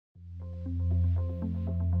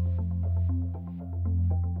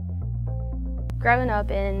Growing up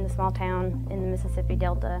in a small town in the Mississippi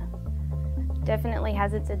Delta definitely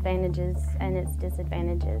has its advantages and its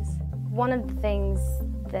disadvantages. One of the things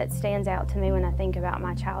that stands out to me when I think about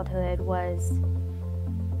my childhood was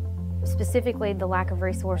specifically the lack of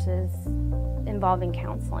resources involving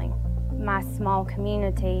counseling. My small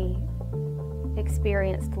community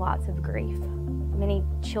experienced lots of grief. Many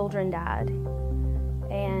children died,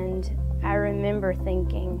 and I remember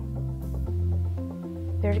thinking,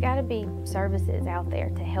 there's got to be services out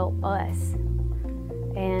there to help us,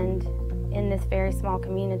 and in this very small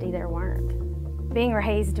community there weren't. Being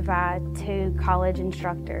raised by two college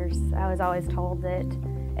instructors, I was always told that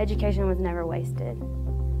education was never wasted,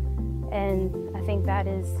 and I think that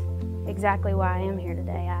is exactly why I am here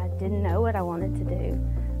today. I didn't know what I wanted to do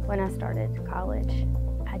when I started college.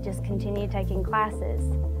 I just continued taking classes.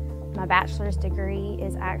 My bachelor's degree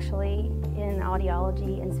is actually in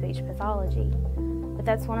audiology and speech pathology. But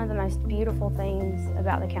that's one of the most beautiful things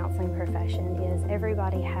about the counseling profession is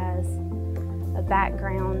everybody has a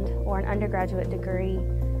background or an undergraduate degree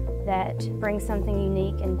that brings something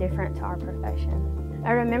unique and different to our profession.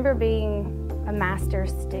 I remember being a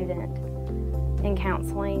master's student in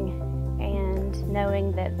counseling and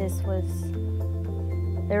knowing that this was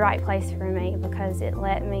the right place for me because it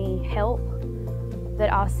let me help, but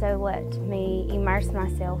also let me immerse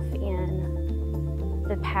myself in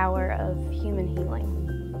the power of human healing.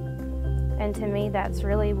 And to me, that's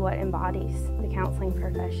really what embodies the counseling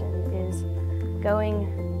profession, is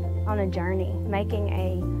going on a journey, making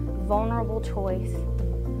a vulnerable choice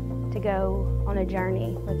to go on a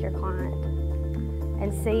journey with your client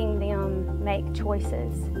and seeing them make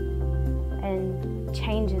choices and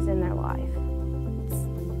changes in their life.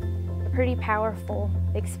 It's a pretty powerful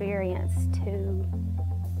experience to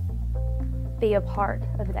be a part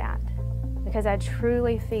of that, because I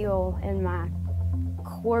truly feel in my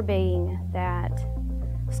core being that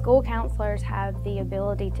school counselors have the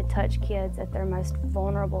ability to touch kids at their most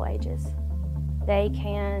vulnerable ages. They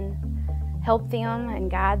can help them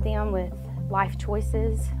and guide them with life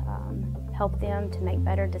choices, help them to make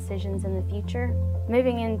better decisions in the future.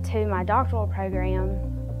 Moving into my doctoral program,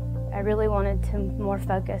 I really wanted to more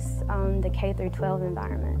focus on the K-12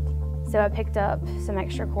 environment. So I picked up some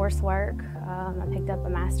extra coursework. I picked up a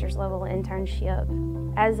master's level internship.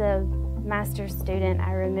 As a master's student,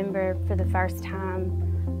 I remember for the first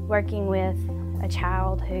time working with a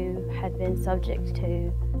child who had been subject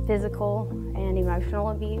to physical and emotional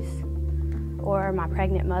abuse, or my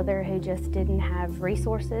pregnant mother who just didn't have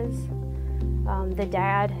resources, the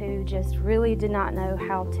dad who just really did not know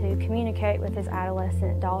how to communicate with his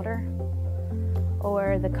adolescent daughter,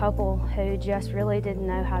 or the couple who just really didn't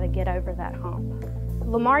know how to get over that hump.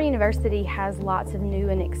 Lamar University has lots of new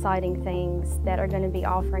and exciting things that are going to be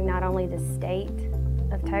offering not only the state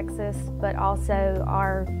of Texas, but also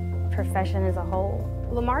our profession as a whole.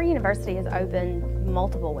 Lamar University has opened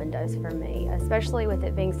multiple windows for me, especially with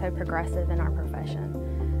it being so progressive in our profession.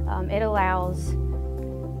 It allows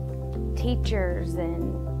teachers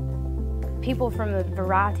and people from a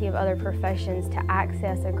variety of other professions to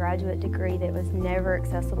access a graduate degree that was never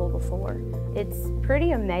accessible before. It's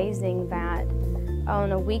pretty amazing that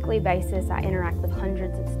on a weekly basis I interact with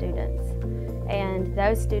hundreds of students, and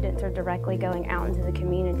those students are directly going out into the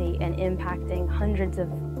community and impacting hundreds of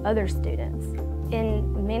other students.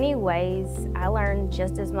 In many ways, I learn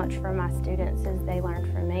just as much from my students as they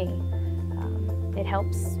learn from me. It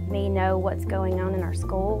helps me know what's going on in our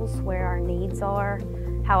schools, where our needs are,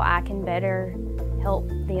 how I can better help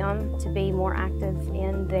them to be more active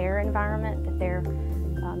in their environment that they're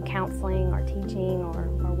counseling or teaching or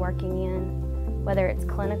working in, whether it's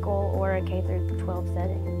clinical or a K-12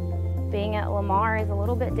 setting. Being at Lamar is a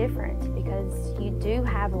little bit different because you do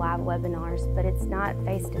have live webinars, but it's not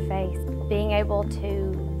face-to-face. Being able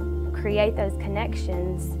to create those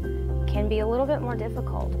connections can be a little bit more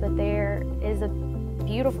difficult, but there is a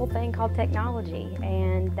beautiful thing called technology,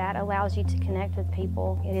 and that allows you to connect with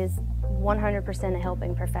people. It is 100% a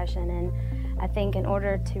helping profession, and I think in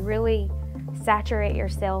order to really saturate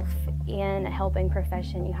yourself in a helping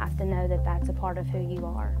profession, you have to know that that's a part of who you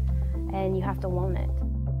are, and you have to want it.